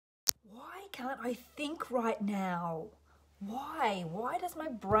can't I think right now? Why? Why does my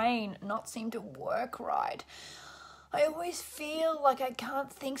brain not seem to work right? I always feel like I can't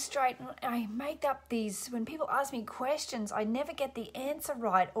think straight, and I make up these, when people ask me questions, I never get the answer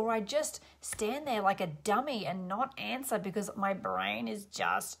right, or I just stand there like a dummy and not answer because my brain is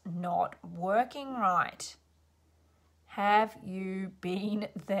just not working right. Have you been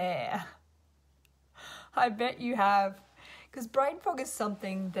there? I bet you have. Because brain fog is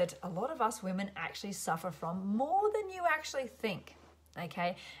something that a lot of us women actually suffer from more than you actually think,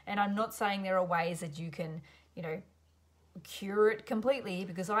 okay? And I'm not saying there are ways that you can, cure it completely,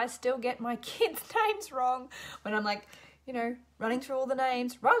 because I still get my kids' names wrong when I'm like, running through all the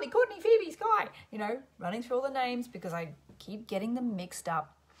names, Riley, Courtney, Phoebe, Sky, running through all the names because I keep getting them mixed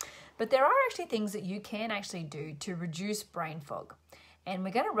up. But there are actually things that you can actually do to reduce brain fog. And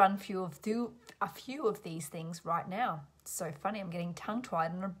we're going to run through a few of these things right now. It's so funny, I'm getting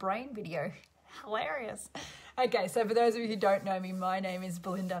tongue-tied in a brain video. Hilarious. Okay, so for those of you who don't know me, my name is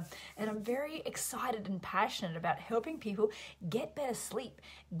Belinda, and I'm very excited and passionate about helping people get better sleep,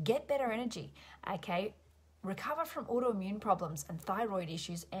 get better energy, okay, recover from autoimmune problems and thyroid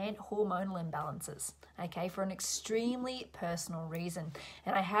issues and hormonal imbalances, okay, for an extremely personal reason.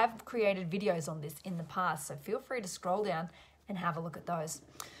 And I have created videos on this in the past, so feel free to scroll down and have a look at those.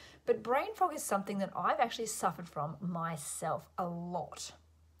 But brain fog is something that I've actually suffered from myself a lot,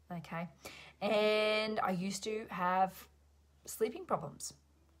 okay? And I used to have sleeping problems,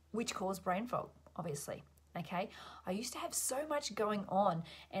 which caused brain fog, obviously, okay? I used to have so much going on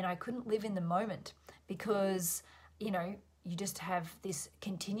and I couldn't live in the moment because, you just have this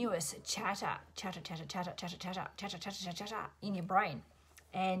continuous chatter in your brain.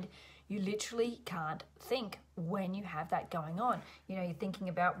 And you literally can't think when you have that going on. You're thinking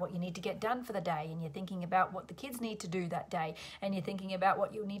about what you need to get done for the day, and you're thinking about what the kids need to do that day, and you're thinking about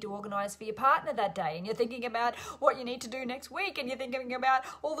what you need to organise for your partner that day, and you're thinking about what you need to do next week, and you're thinking about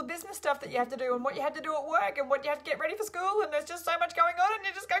all the business stuff that you have to do and what you have to do at work and what you have to get ready for school, and there's just so much going on and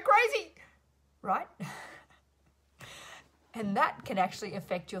you just go crazy, right? And that can actually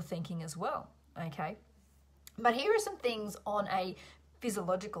affect your thinking as well, okay? But here are some things on a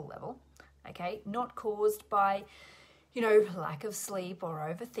physiological level, okay, not caused by, lack of sleep or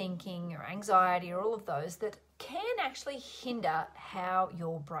overthinking or anxiety or all of those, that can actually hinder how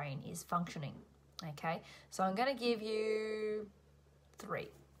your brain is functioning, okay? So I'm going to give you three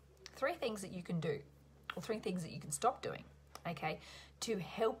things that you can do, or three things that you can stop doing, okay, to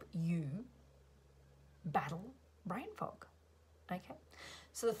help you battle brain fog, okay?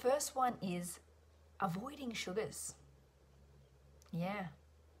 So the first one is avoiding sugars. Yeah,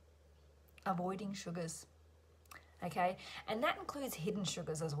 avoiding sugars, okay? And that includes hidden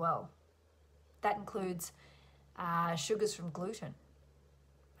sugars as well. That includes sugars from gluten,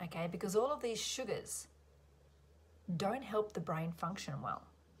 okay? Because all of these sugars don't help the brain function well.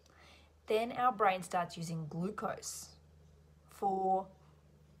 Then our brain starts using glucose for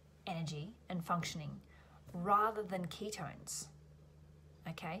energy and functioning rather than ketones,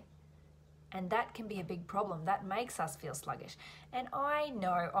 okay? And that can be a big problem. That makes us feel sluggish. And I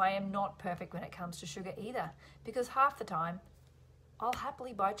know I am not perfect when it comes to sugar either, because half the time I'll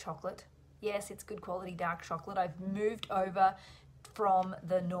happily buy chocolate. Yes, it's good quality dark chocolate. I've moved over from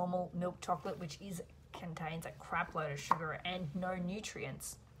the normal milk chocolate, which contains a crap load of sugar and no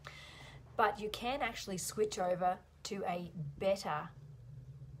nutrients. But you can actually switch over to a better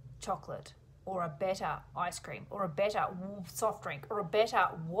chocolate, or a better ice cream, or a better soft drink, or a better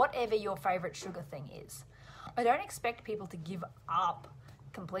whatever your favorite sugar thing is. I don't expect people to give up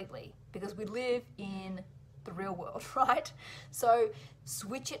completely, because we live in the real world, right? So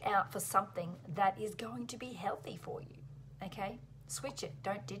switch it out for something that is going to be healthy for you, okay? Switch it,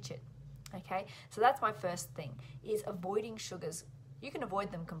 don't ditch it, okay? So that's my first thing, is avoiding sugars. You can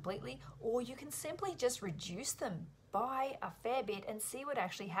avoid them completely, or you can simply just reduce them by a fair bit and see what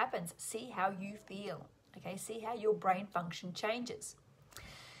actually happens. See how you feel, okay? See how your brain function changes.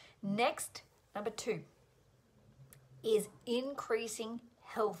 Next, number 2, is increasing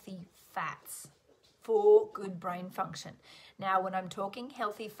healthy fats for good brain function. Now, when I'm talking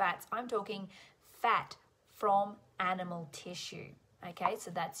healthy fats, I'm talking fat from animal tissue. Okay, so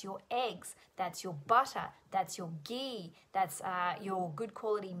that's your eggs, that's your butter, that's your ghee, that's your good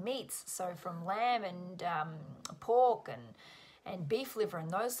quality meats, so from lamb and pork and beef liver and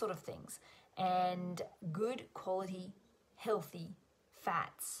those sort of things, and good quality healthy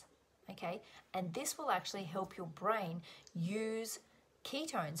fats, okay? And this will actually help your brain use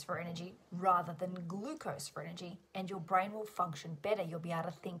ketones for energy rather than glucose for energy, and your brain will function better. You'll be able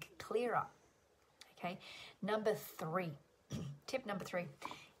to think clearer, okay? Number 3. Tip number 3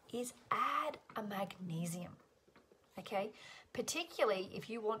 is add a magnesium. Okay, particularly if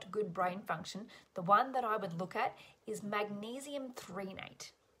you want good brain function, the one that I would look at is magnesium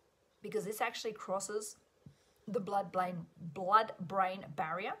threonate, because this actually crosses the blood-brain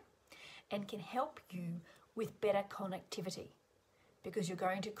barrier and can help you with better connectivity, because you're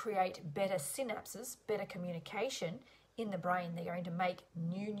going to create better synapses, better communication in the brain. They're going to make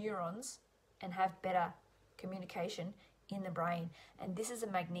new neurons and have better communication in the brain. And this is a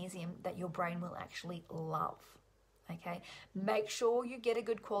magnesium that your brain will actually love. Okay, make sure you get a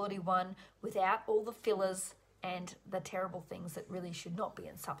good quality one without all the fillers and the terrible things that really should not be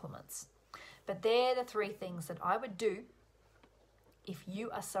in supplements. But they're the three things that I would do if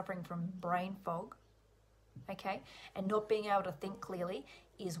you are suffering from brain fog, okay, and not being able to think clearly.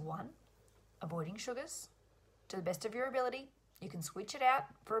 Is 1, avoiding sugars to the best of your ability. You can switch it out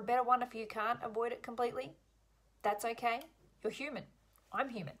for a better one if you can't avoid it completely. That's okay. You're human. I'm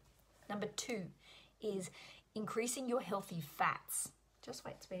human. Number 2 is increasing your healthy fats. Just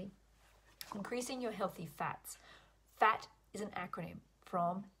wait, sweetie. Increasing your healthy fats. FAT is an acronym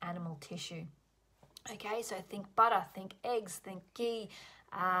from animal tissue. Okay, so think butter, think eggs, think ghee,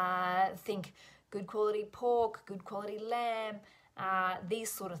 think good quality pork, good quality lamb, these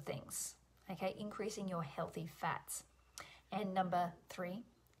sort of things. Okay, increasing your healthy fats. And number 3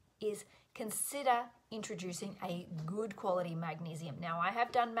 is consider introducing a good quality magnesium. Now, I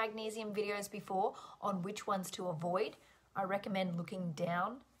have done magnesium videos before on which ones to avoid. I recommend looking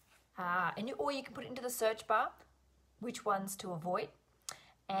down, or you can put it into the search bar, which ones to avoid,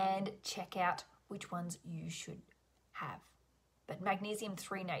 and check out which ones you should have. But magnesium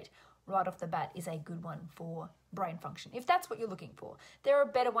threonate, right off the bat, is a good one for brain function, if that's what you're looking for. There are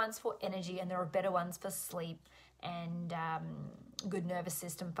better ones for energy, and there are better ones for sleep and good nervous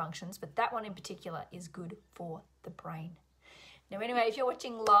system functions, but that one in particular is good for the brain. Now, anyway, if you're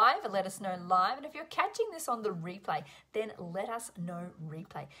watching live, let us know live. And if you're catching this on the replay, then let us know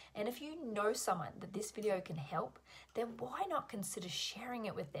replay. And if you know someone that this video can help, then why not consider sharing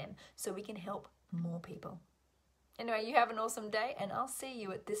it with them so we can help more people? Anyway, you have an awesome day, and I'll see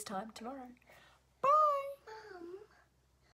you at this time tomorrow.